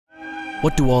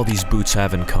What do all these boots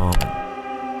have in common?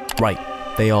 Right,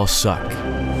 they all suck.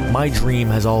 My dream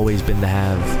has always been to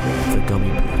have the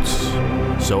gummy boots.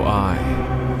 So I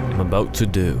am about to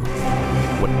do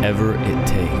whatever it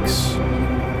takes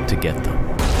to get them.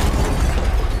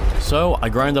 So, I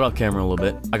grinded off camera a little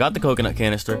bit. I got the coconut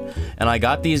canister, and I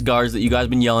got these guards that you guys have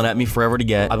been yelling at me forever to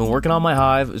get. I've been working on my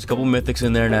hive. There's a couple mythics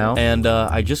in there now, and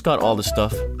I just got all the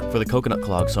stuff for the coconut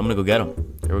clog, so I'm gonna go get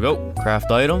them. Here we go.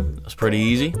 Craft item. That's pretty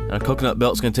easy. And a coconut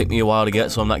belt's gonna take me a while to get,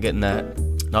 so I'm not getting that.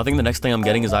 Now, I think the next thing I'm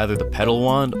getting is either the pedal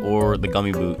wand or the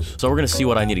gummy boots. So we're gonna see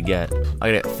what I need to get.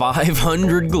 I get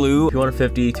 500 glue,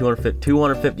 250,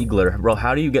 250 glitter. Bro,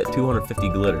 how do you get 250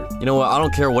 glitter? You know what? I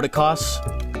don't care what it costs,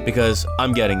 because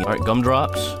I'm getting it. All right,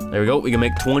 gumdrops. There we go. We can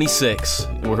make 26.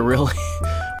 We're really...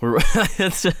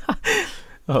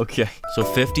 Okay. So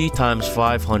 50 times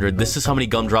 500. This is how many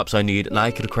gumdrops I need, and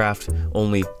I could craft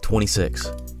only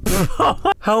 26.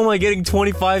 How am I getting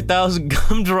 25,000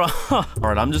 gumdrops?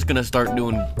 Alright, I'm just gonna start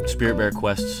doing Spirit Bear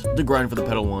quests. The grind for the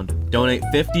pedal wand. Donate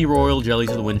 50 royal jellies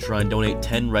to the wind shrine. Donate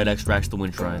 10 red extracts to the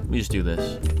wind shrine. Let me just do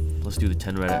this. Let's do the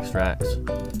 10 red extracts.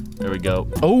 There we go.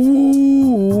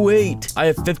 Oh, wait. I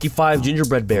have 55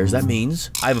 gingerbread bears. That means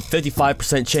I have a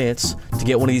 55% chance to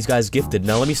get one of these guys gifted.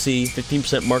 Now, let me see.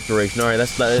 15% mark duration. All right,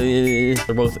 that's...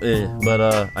 they're both but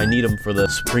I need them for the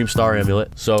Supreme Star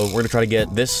Amulet. So, we're gonna try to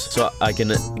get this so I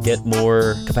can get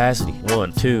more capacity.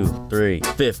 1, 2, 3,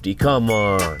 50. Come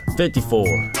on. 54.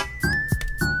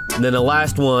 And then the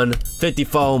last one,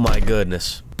 54. Oh, my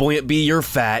goodness. Buoyant Bee, you're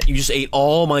fat. You just ate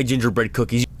all my gingerbread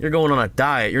cookies. You're going on a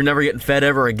diet. You're never getting fed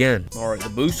ever again. All right, the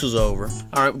boost is over.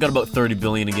 All right, we got about 30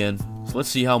 billion again. So let's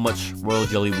see how much royal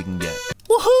jelly we can get.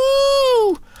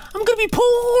 Woohoo! I'm gonna be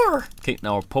poor. Okay,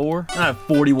 now we're poor. I have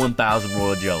 41,000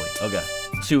 royal jelly. Okay,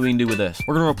 let's see what we can do with this.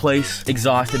 We're gonna replace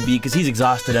Exhausted Bee because he's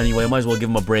exhausted anyway. Might as well give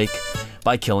him a break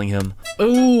by killing him.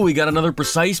 Ooh, we got another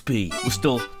Precise Bee with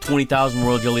still 20,000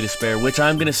 royal jelly to spare, which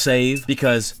I'm gonna save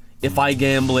because if I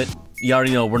gamble it, you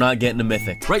already know, we're not getting a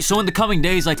mythic. Right, so in the coming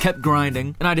days, I kept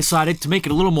grinding, and I decided to make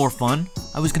it a little more fun.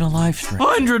 I was gonna live stream.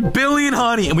 100 billion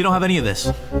honey, and we don't have any of this.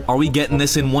 Are we getting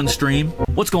this in one stream?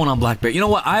 What's going on, Black Bear? You know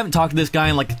what? I haven't talked to this guy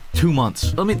in like 2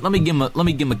 months. Let me give him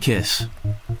a kiss.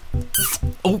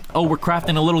 Oh, we're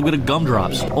crafting a little bit of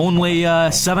gumdrops. Only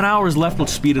 7 hours left.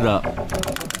 Let's speed it up.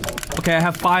 Okay, I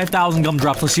have 5,000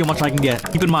 gumdrops. Let's see how much I can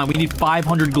get. Keep in mind, we need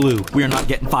 500 glue. We are not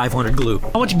getting 500 glue.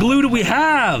 How much glue do we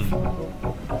have?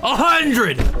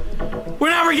 100! We're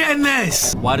never getting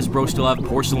this! Why does bro still have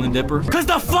porcelain dipper? Because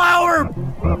the flower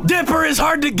dipper is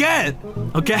hard to get!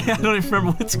 Okay, I don't even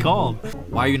remember what it's called.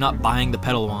 Why are you not buying the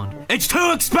pedal wand? It's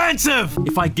too expensive!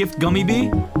 If I gift Gummy Bee,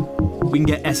 we can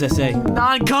get SSA.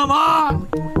 9, come on!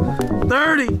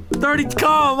 30,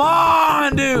 come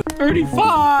on, dude!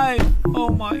 35! Oh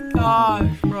my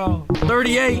gosh, bro.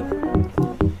 38.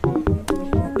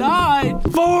 9,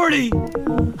 40!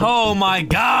 Oh my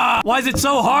god! Why is it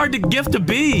so hard to gift a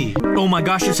bee? Oh my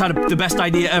gosh, just had the best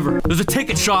idea ever. There's a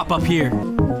ticket shop up here.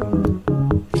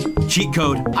 Cheat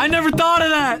code. I never thought of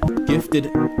that!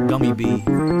 Gifted Gummy Bee.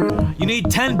 You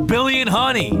need 10 billion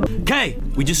honey. Okay,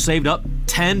 we just saved up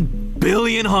 10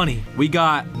 billion honey. We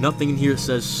got nothing in here that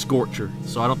says Scorcher,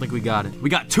 so I don't think we got it.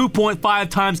 We got 2.5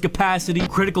 times capacity,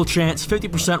 critical chance,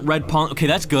 50% red pollen. Okay,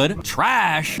 that's good.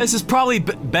 Trash. This is probably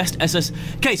best SS.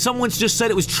 Okay, someone's just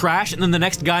said it was trash, and then the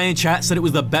next guy in chat said it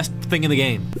was the best thing in the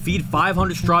game. Feed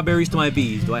 500 strawberries to my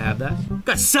bees. Do I have that?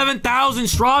 Got 7,000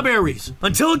 strawberries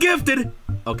until gifted.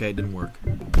 Okay, it didn't work.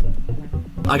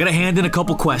 I gotta hand in a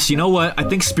couple quests. You know what? I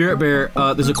think Spirit Bear,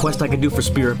 there's a quest I can do for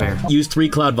Spirit Bear. Use 3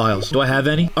 cloud vials. Do I have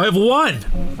any? I have 1!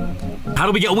 How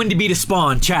do we get Windy Bee to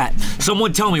spawn? Chat.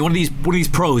 Someone tell me, one of these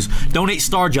pros. Donate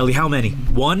star jelly. How many?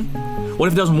 1? What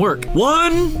if it doesn't work?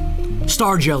 1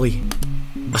 star jelly.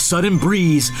 A sudden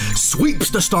breeze sweeps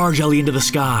the star jelly into the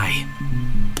sky.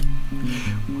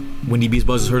 Windy Bee's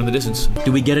buzz is heard in the distance.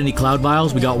 Do we get any cloud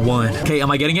vials? We got 1. Okay,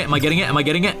 am I getting it? Am I getting it? Am I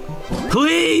getting it?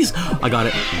 Please! I got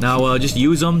it. Now, just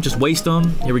use them. Just waste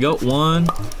them. Here we go. 1.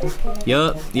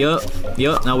 Yup.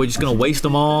 Now we're just gonna waste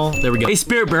them all. There we go. Hey,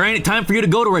 Spirit Bear, ain't it time for you to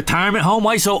go to retirement home?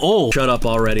 Why so old? Shut up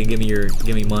already. Give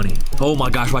me money. Oh my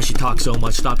gosh, why she talk so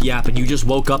much? Stop yapping. You just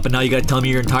woke up and now you gotta tell me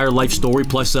your entire life story,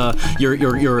 plus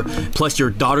your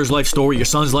daughter's life story, your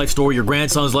son's life story, your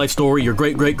grandson's life story, your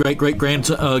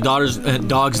great-great-great-great-granddaughter's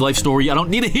dog's life story. I don't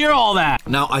need to hear all that.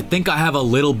 Now, I think I have a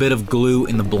little bit of glue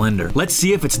in the blender. Let's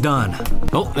see if it's done.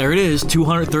 Oh, there it is.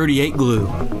 238 glue.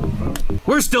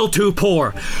 We're still too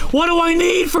poor. What do I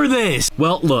need for this?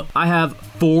 Well, look, I have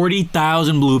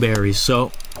 40,000 blueberries,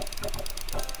 so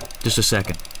just a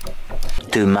second.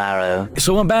 tomorrow.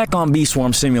 So I'm back on Bee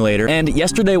Swarm Simulator, and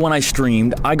yesterday when I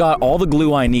streamed, I got all the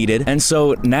glue I needed, and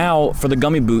so now for the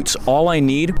gummy boots, all I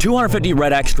need, 250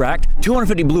 red extract,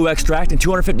 250 blue extract, and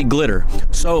 250 glitter.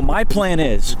 So my plan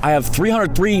is, I have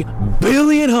 303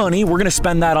 billion honey. We're gonna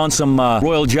spend that on some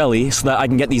royal jelly so that I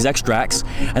can get these extracts,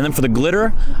 and then for the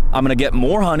glitter, I'm gonna get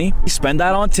more honey, spend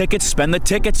that on tickets, spend the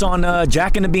tickets on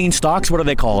Jack and the Beanstalks, what are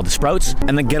they called, the sprouts,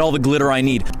 and then get all the glitter I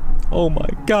need. Oh my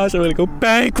gosh, I'm gonna go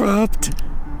bankrupt.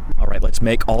 All right, let's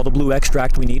make all the blue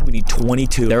extract we need. We need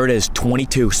 22. There it is,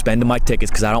 22. Spending my tickets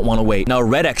because I don't want to wait. Now,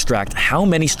 red extract, how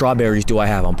many strawberries do I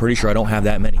have? I'm pretty sure I don't have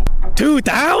that many.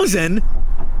 2,000?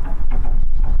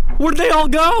 Where'd they all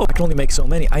go? I can only make so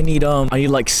many. I need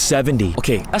like 70.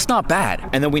 Okay, that's not bad.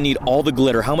 And then we need all the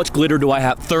glitter. How much glitter do I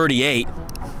have? 38.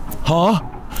 Huh?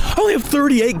 I only have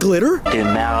 38 glitter?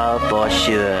 Tomorrow for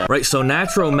sure. Right, so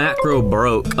Natro Macro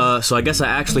broke. So I guess I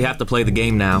actually have to play the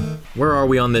game now. Where are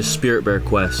we on this Spirit Bear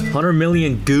quest? 100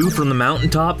 million goo from the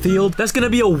mountaintop field? That's gonna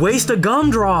be a waste of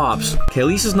gumdrops. Okay, at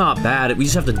least it's not bad. We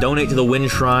just have to donate to the Wind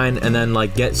Shrine and then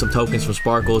like get some tokens from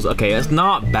Sparkles. Okay, that's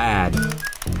not bad.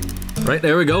 Right,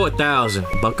 there we go, 1,000.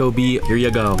 Bucko Bee, here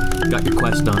you go. Got your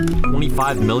quest done.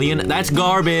 25 million? That's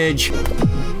garbage.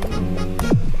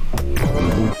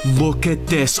 Look at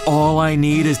this. All I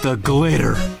need is the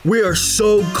glitter. We are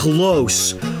so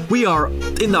close. We are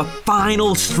in the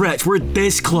final stretch. We're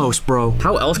this close, bro.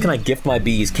 How else can I gift my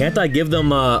bees? Can't I give them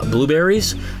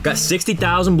blueberries? Got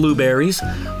 60,000 blueberries.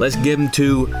 Let's give them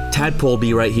to Tadpole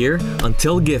Bee right here.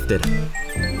 Until gifted.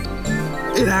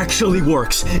 It actually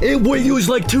works. It will use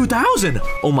like 2,000.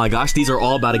 Oh my gosh, these are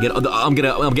all about to get. I'm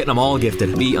getting them all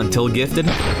gifted. Bee until gifted.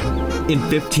 In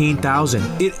 15,000.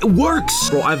 It works!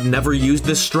 Bro, I've never used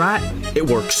this strat. It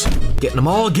works. Getting them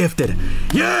all gifted.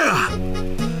 Yeah!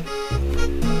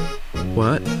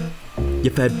 What?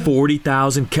 You fed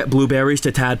 40,000 blueberries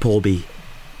to Tadpole Bee.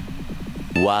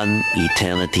 One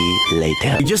eternity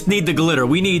later. We just need the glitter.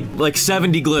 We need like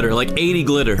 70 glitter, like 80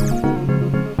 glitter.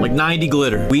 Like 90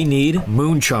 glitter. We need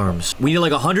moon charms. We need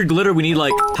like 100 glitter. We need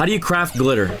like, how do you craft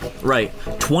glitter? Right,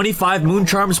 25 moon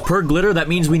charms per glitter. That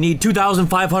means we need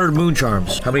 2,500 moon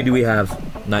charms. How many do we have?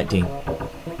 19.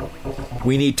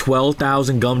 We need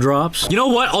 12,000 gumdrops. You know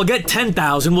what? I'll get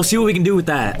 10,000. We'll see what we can do with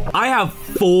that. I have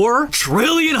 4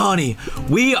 trillion honey.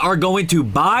 We are going to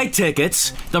buy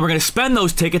tickets. Then we're going to spend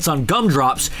those tickets on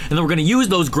gumdrops. And then we're going to use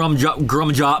those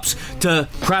gumdrops to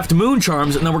craft moon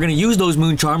charms. And then we're going to use those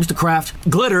moon charms to craft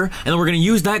glitter. And then we're going to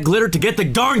use that glitter to get the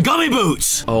darn gummy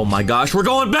boots. Oh my gosh, we're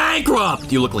going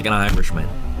bankrupt. You look like an Irishman.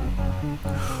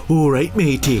 Alright,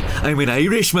 matey, I'm an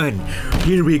Irishman.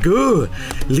 Here we go.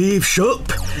 Leave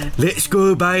shop. Let's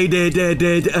go buy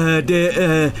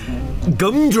the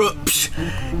gumdrops.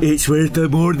 It's worth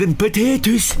more than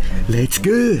potatoes. Let's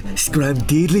go.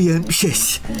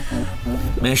 Scramdiddlyumptious.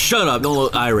 Man, shut up. Don't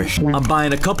look Irish. I'm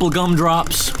buying a couple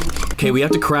gumdrops. Okay, we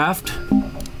have to craft.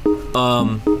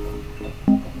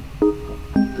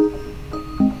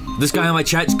 This guy on my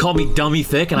chat just called me dummy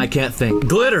thick and I can't think.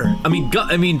 Glitter.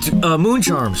 Moon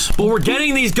charms. But we're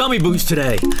getting these gummy boots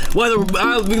today. Whether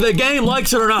the game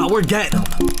likes it or not, we're getting them.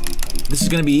 This is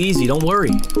gonna be easy, don't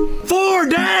worry. 4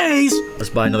 days! Let's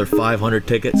buy another 500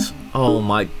 tickets. Oh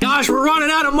my gosh, we're running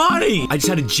out of money! I just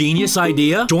had a genius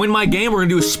idea. Join my game, we're gonna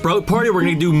do a sprout party, we're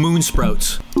gonna do moon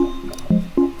sprouts.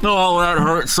 Oh, that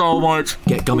hurts so much.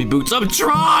 Get gummy boots, I'm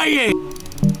trying!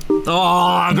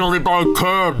 Oh, I can only buy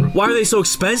 10. Why are they so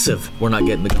expensive? We're not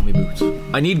getting the gummy boots.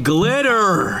 I need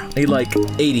glitter. I need like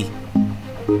 80.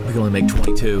 We can only make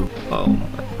 22. Oh my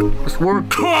gosh, we're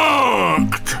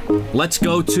cooked. Let's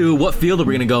go to, what field are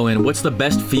we gonna go in? What's the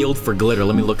best field for glitter?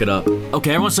 Let me look it up. Okay,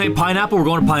 everyone's saying pineapple, we're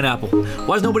going to pineapple.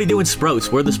 Why is nobody doing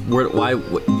sprouts? Where'd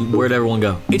everyone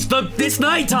go? It's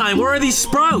nighttime, where are these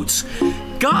sprouts?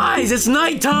 Guys, it's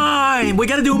nighttime. We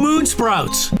gotta do moon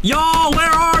sprouts. Y'all, where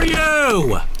are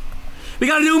you? We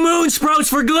gotta do moon sprouts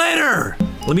for glitter!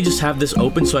 Let me just have this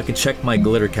open so I can check my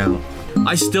glitter count.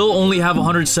 I still only have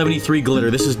 173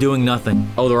 glitter. This is doing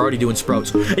nothing. Oh, they're already doing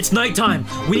sprouts. It's nighttime.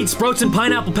 We need sprouts and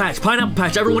pineapple patch. Pineapple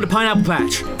patch. Everyone to pineapple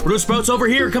patch. We're doing sprouts over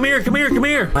here. Come here, come here, come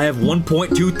here. I have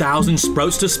 1.2 thousand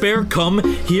sprouts to spare. Come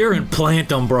here and plant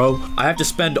them, bro. I have to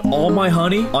spend all my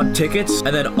honey on tickets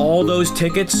and then all those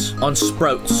tickets on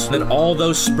sprouts. And then all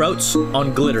those sprouts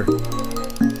on glitter.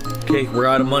 Okay, we're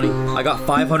out of money. I got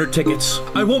 500 tickets.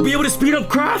 I won't be able to speed up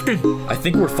crafting. I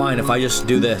think we're fine if I just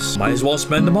do this. Might as well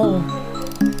spend them all.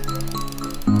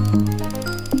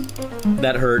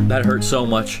 That hurt so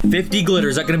much. 50 glitter,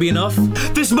 is that gonna be enough?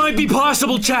 This might be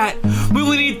possible, chat. We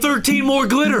only need 13 more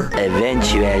glitter.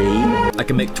 Eventually. I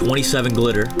can make 27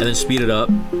 glitter and then speed it up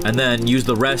and then use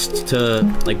the rest to,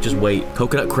 like, just wait.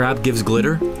 Coconut crab gives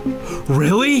glitter?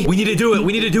 Really? We need to do it.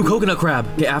 We need to do coconut crab.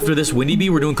 Okay, after this Windy Bee,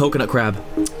 we're doing coconut crab.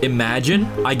 Imagine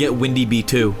I get Windy Bee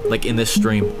too, like in this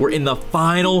stream. We're in the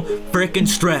final frickin'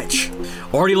 stretch.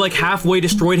 Already like halfway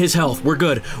destroyed his health. We're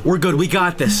good. We're good. We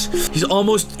got this. He's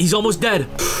almost dead.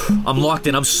 I'm locked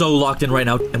in. I'm so locked in right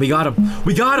now. And we got him.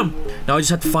 We got him. Now I just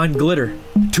have to find glitter.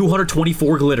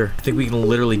 224 glitter. I think we can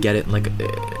literally get it in like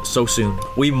so soon.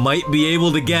 We might be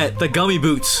able to get the gummy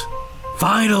boots.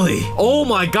 Finally. Oh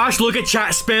my gosh, look at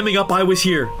chat spamming up I was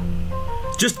here.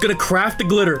 Just gonna craft the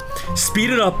glitter.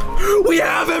 Speed it up. We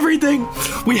have everything.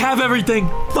 We have everything.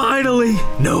 Finally.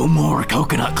 No more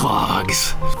coconut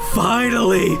clogs.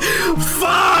 Finally.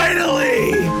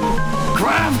 Finally.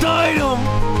 Craft item.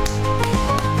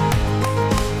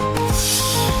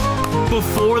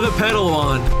 Before the pedal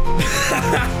on.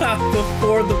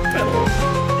 Before the pedal.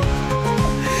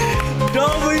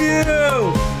 W.